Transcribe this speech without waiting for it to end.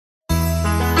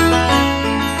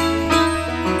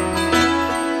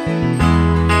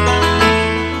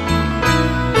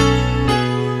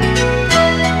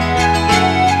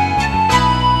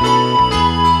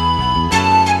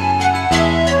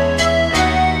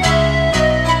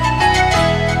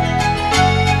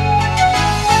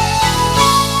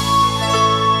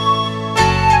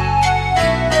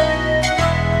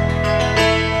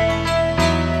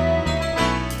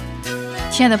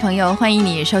的朋友，欢迎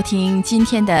你收听今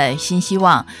天的新希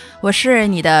望，我是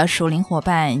你的属灵伙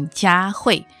伴嘉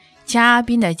惠，嘉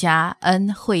宾的嘉，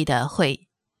恩惠的惠。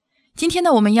今天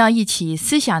呢，我们要一起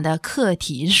思想的课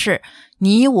题是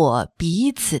你我彼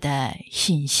此的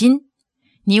信心，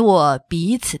你我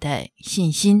彼此的信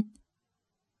心。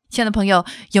亲爱的朋友，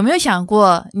有没有想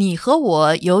过你和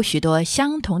我有许多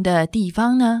相同的地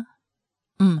方呢？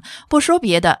不说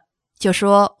别的，就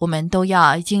说我们都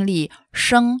要经历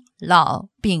生老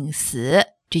病死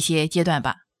这些阶段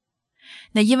吧。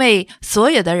那因为所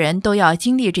有的人都要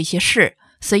经历这些事，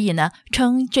所以呢，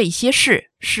称这些事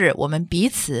是我们彼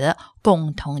此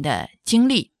共同的经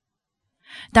历。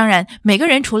当然，每个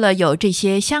人除了有这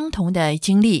些相同的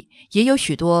经历，也有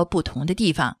许多不同的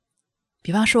地方。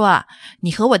比方说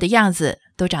你和我的样子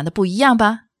都长得不一样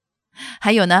吧？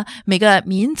还有呢，每个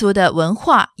民族的文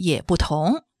化也不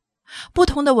同，不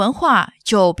同的文化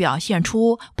就表现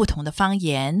出不同的方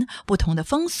言、不同的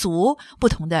风俗、不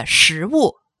同的食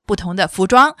物、不同的服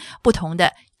装、不同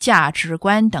的价值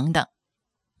观等等。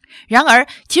然而，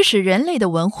即使人类的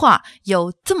文化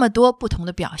有这么多不同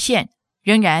的表现，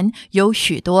仍然有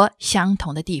许多相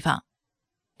同的地方。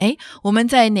我们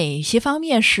在哪些方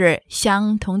面是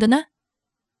相同的呢？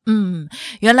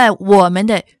原来我们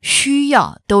的需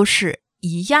要都是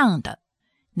一样的。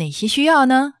哪些需要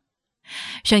呢？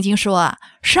圣经说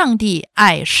上帝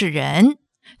爱世人，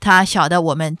他晓得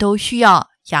我们都需要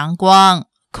阳光、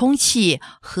空气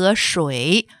和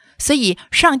水，所以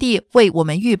上帝为我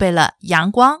们预备了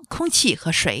阳光、空气和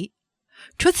水。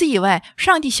除此以外，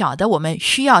上帝晓得我们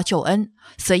需要救恩，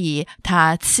所以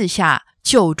他赐下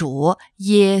救主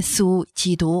耶稣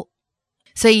基督。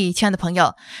所以亲爱的朋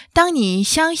友，当你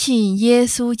相信耶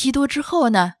稣基督之后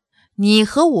呢，你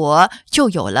和我就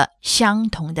有了相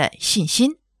同的信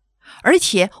心，而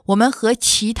且我们和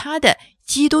其他的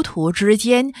基督徒之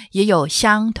间也有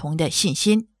相同的信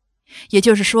心。也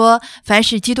就是说，凡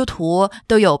是基督徒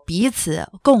都有彼此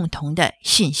共同的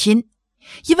信心，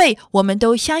因为我们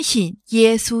都相信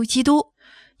耶稣基督，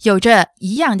有着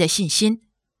一样的信心。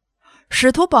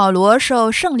使徒保罗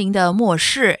受圣灵的默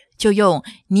示，就用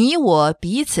你我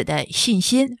彼此的信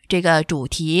心这个主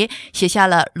题写下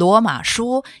了罗马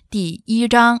书第1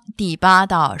章第8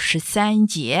到13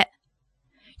节。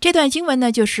这段经文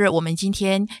呢，就是我们今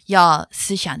天要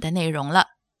思想的内容了。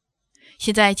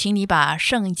现在请你把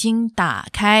圣经打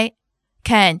开，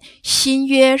看新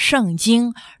约圣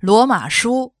经罗马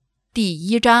书第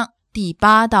1章第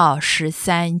8到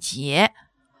13节。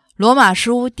罗马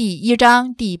书第1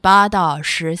章第8到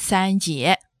13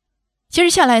节。接着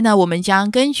下来呢，我们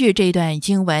将根据这段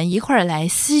经文一块儿来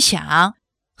思想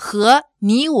和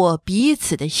你我彼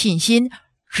此的信心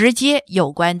直接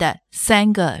有关的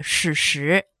3个事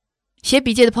实。写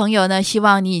笔记的朋友呢，希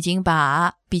望你已经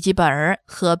把笔记本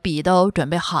和笔都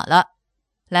准备好了。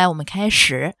来，我们开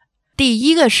始。第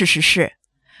一个事实是，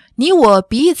你我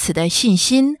彼此的信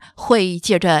心会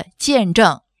借着见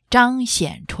证彰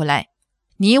显出来。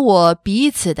你我彼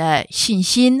此的信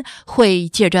心会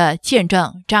借着见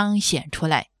证彰显出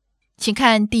来。请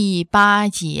看第8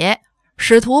节，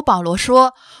使徒保罗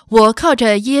说，我靠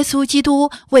着耶稣基督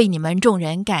为你们众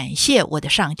人感谢我的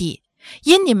上帝，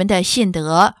因你们的信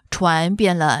德传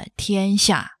遍了天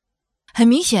下。很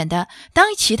明显的，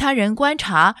当其他人观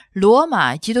察罗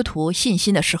马基督徒信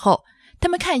心的时候，他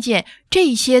们看见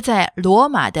这些在罗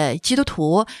马的基督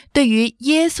徒对于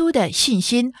耶稣的信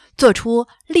心做出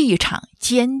立场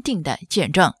坚定的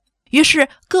见证。于是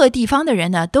各地方的人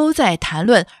呢，都在谈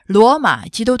论罗马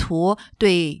基督徒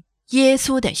对耶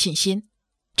稣的信心。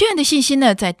这样的信心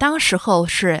呢，在当时候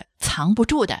是藏不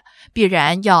住的，必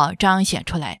然要彰显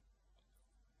出来。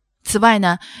此外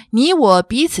呢，你我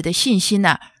彼此的信心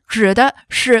呢，指的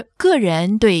是个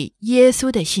人对耶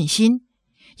稣的信心。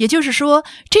也就是说，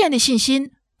这样的信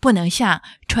心不能像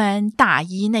穿大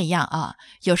衣那样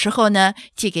有时候呢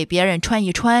借给别人穿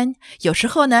一穿，有时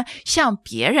候呢向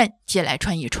别人借来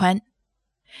穿一穿，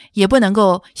也不能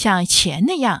够像钱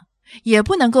那样，也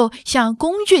不能够像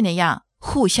工具那样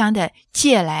互相的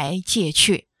借来借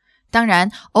去。当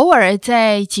然，偶尔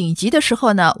在紧急的时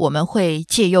候呢，我们会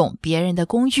借用别人的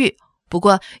工具，不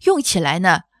过用起来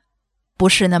呢，不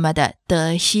是那么的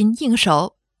得心应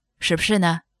手，是不是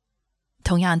呢？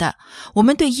同样的，我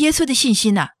们对耶稣的信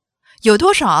心呢，有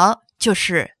多少就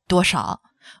是多少，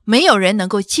没有人能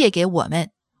够借给我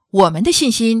们，我们的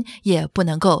信心也不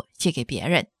能够借给别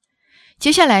人。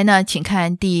接下来呢，请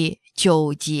看第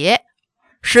9节，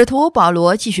使徒保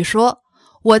罗继续说，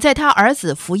我在他儿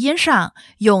子福音上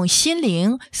用心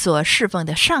灵所侍奉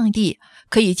的上帝，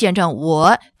可以见证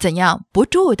我怎样不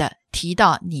住地提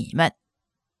到你们。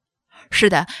是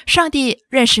的，上帝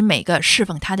认识每个侍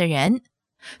奉他的人，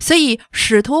所以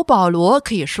使徒保罗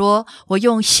可以说，我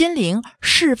用心灵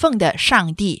侍奉的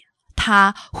上帝，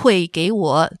他会给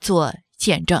我做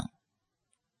见证。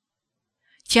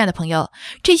亲爱的朋友，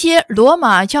这些罗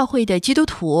马教会的基督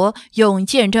徒用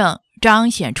见证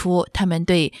彰显出他们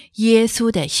对耶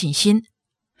稣的信心，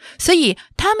所以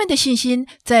他们的信心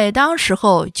在当时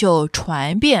候就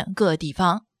传遍各地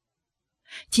方。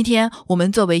今天我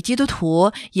们作为基督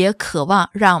徒，也渴望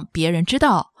让别人知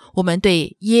道我们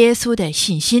对耶稣的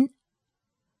信心。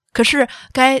可是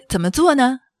该怎么做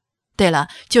呢？对了，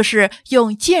就是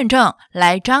用见证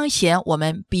来彰显我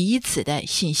们彼此的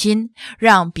信心，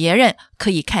让别人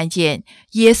可以看见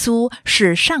耶稣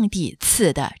是上帝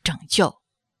赐的拯救。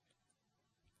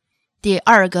第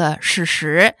二个事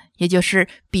实，也就是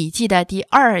笔记的第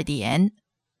2点，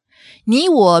你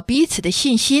我彼此的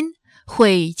信心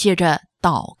会借着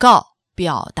祷告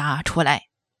表达出来。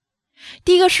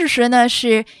第一个事实呢，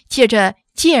是借着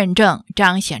见证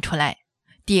彰显出来。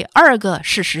第二个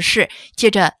事实是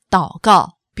借着祷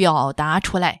告表达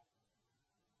出来。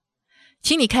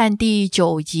请你看第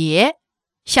9节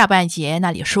下半节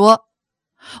那里说，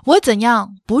我怎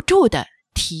样不住地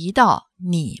提到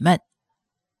你们。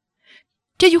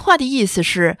这句话的意思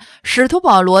是，使徒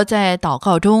保罗在祷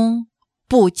告中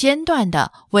不间断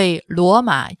地为罗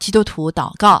马基督徒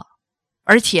祷告，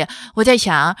而且我在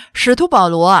想，使徒保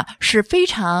罗是非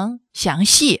常详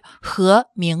细和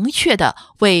明确地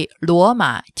为罗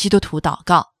马基督徒祷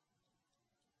告。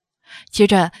接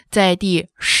着在第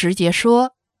10节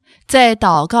说，在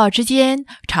祷告之间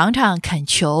常常恳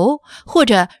求，或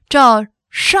者照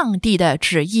上帝的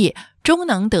旨意，终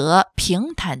能得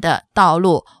平坦的道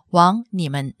路往你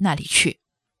们那里去。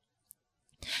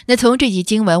那从这节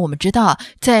经文我们知道，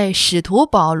在使徒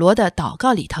保罗的祷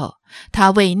告里头，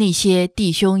他为那些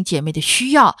弟兄姐妹的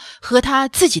需要和他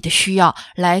自己的需要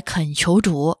来恳求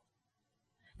主。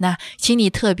那请你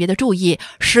特别的注意，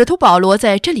使徒保罗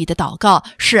在这里的祷告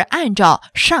是按照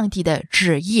上帝的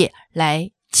旨意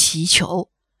来祈求。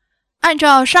按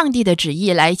照上帝的旨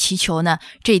意来祈求呢，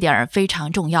这一点非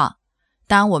常重要。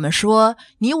当我们说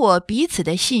你我彼此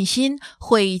的信心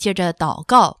会借着祷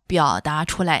告表达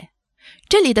出来，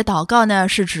这里的祷告呢，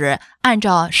是指按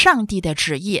照上帝的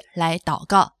旨意来祷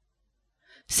告。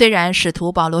虽然使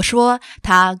徒保罗说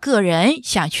他个人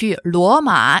想去罗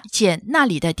马见那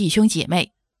里的弟兄姐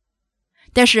妹，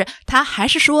但是他还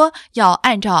是说要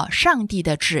按照上帝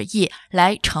的旨意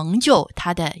来成就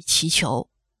他的祈求。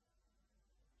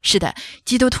是的，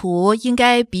基督徒应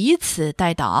该彼此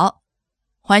代祷。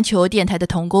环球电台的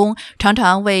同工常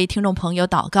常为听众朋友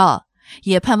祷告，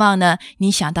也盼望呢，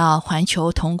你想到环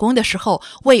球同工的时候，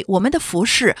为我们的服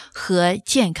事和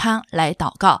健康来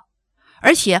祷告。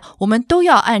而且我们都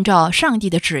要按照上帝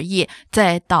的旨意，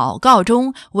在祷告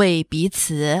中为彼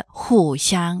此互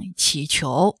相祈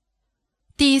求。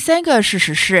第3个事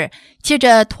实是，借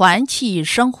着团契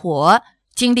生活，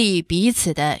经历彼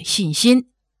此的信心。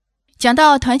讲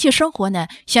到团契生活呢，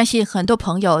相信很多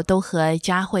朋友都和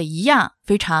佳慧一样，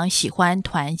非常喜欢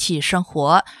团契生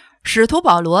活，使徒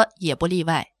保罗也不例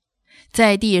外。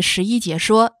在第11节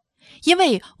说，因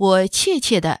为我切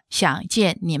切的想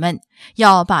见你们，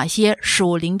要把些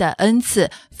属灵的恩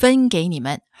赐分给你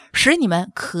们，使你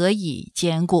们可以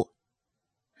坚固。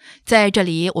在这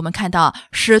里我们看到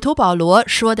使徒保罗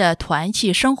说的团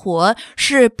契生活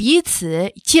是彼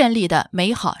此建立的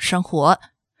美好生活。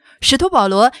使徒保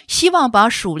罗希望把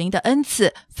属灵的恩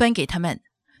赐分给他们，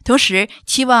同时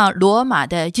期望罗马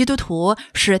的基督徒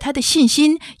使他的信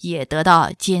心也得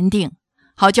到坚定，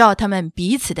好叫他们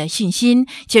彼此的信心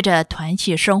借着团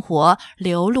契生活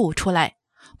流露出来，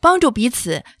帮助彼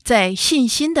此在信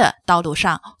心的道路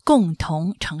上共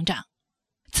同成长。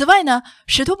此外呢，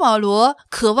使徒保罗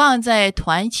渴望在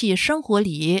团契生活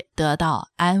里得到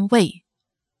安慰。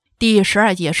第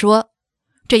12节说，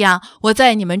这样我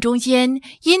在你们中间，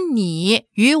因你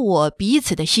与我彼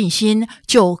此的信心，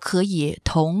就可以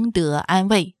同得安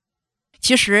慰。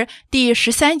其实第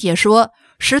13节说，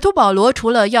使徒保罗除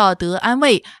了要得安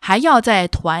慰，还要在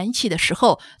团契的时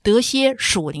候得些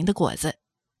属灵的果子。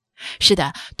是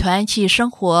的，团契生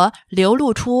活流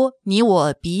露出你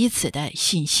我彼此的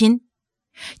信心。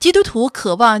基督徒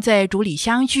渴望在主里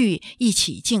相聚，一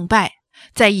起敬拜，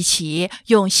在一起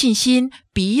用信心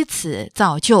彼此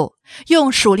造就，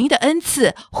用属灵的恩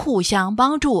赐互相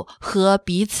帮助和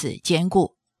彼此坚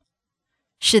固。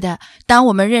是的，当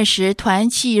我们认识团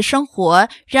契生活，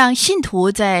让信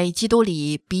徒在基督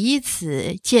里彼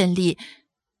此建立，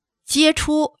结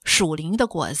出属灵的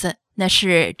果子，那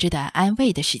是值得安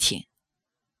慰的事情。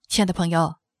亲爱的朋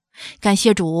友，感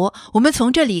谢主，我们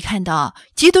从这里看到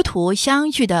基督徒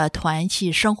相聚的团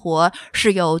契生活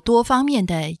是有多方面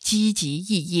的积极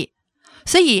意义。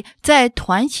所以在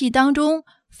团契当中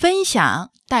分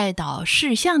享代祷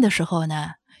事项的时候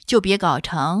呢，就别搞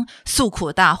成诉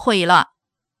苦大会了，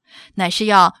乃是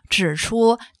要指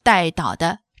出代祷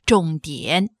的重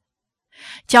点。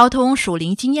交通属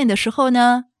灵经验的时候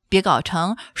呢，别搞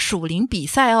成属灵比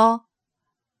赛哦。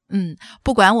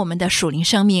不管我们的属灵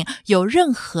生命有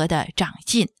任何的长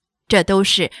进，这都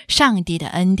是上帝的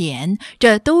恩典，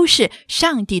这都是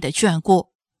上帝的眷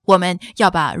顾，我们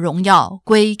要把荣耀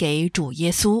归给主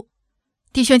耶稣。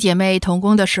弟兄姐妹同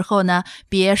工的时候呢，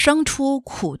别生出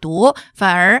苦毒，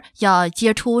反而要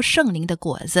结出圣灵的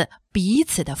果子，彼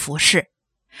此的服侍，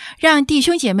让弟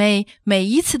兄姐妹每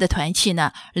一次的团契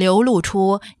呢，流露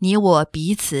出你我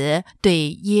彼此对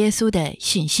耶稣的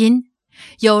信心，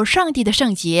有上帝的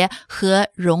圣洁和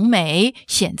荣美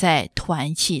显在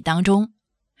团契当中。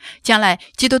将来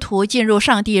基督徒进入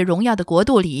上帝荣耀的国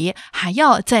度里，还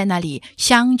要在那里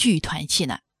相聚团契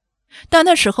呢。到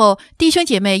那时候，弟兄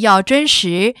姐妹要真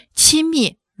实、亲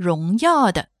密、荣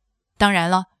耀的，当然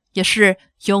了，也是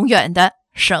永远的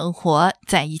生活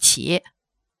在一起。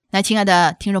那亲爱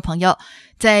的听众朋友，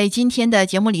在今天的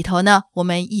节目里头呢，我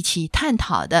们一起探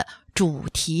讨的主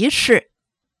题是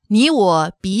你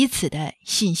我彼此的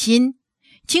信心。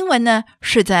经文呢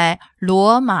是在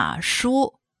罗马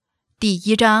书第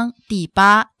1章第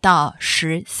8到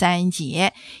13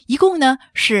节，一共呢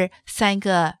是3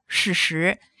个事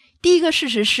实。第一个事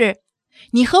实是，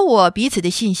你和我彼此的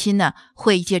信心呢，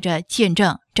会借着见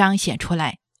证彰显出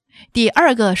来。第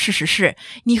二个事实是，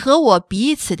你和我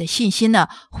彼此的信心呢，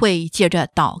会借着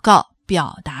祷告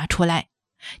表达出来。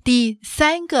第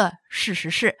三个事实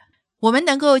是，我们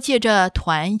能够借着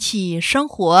团契生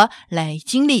活来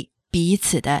经历彼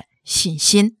此的信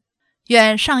心。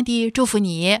愿上帝祝福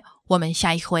你，我们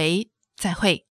下一回再会。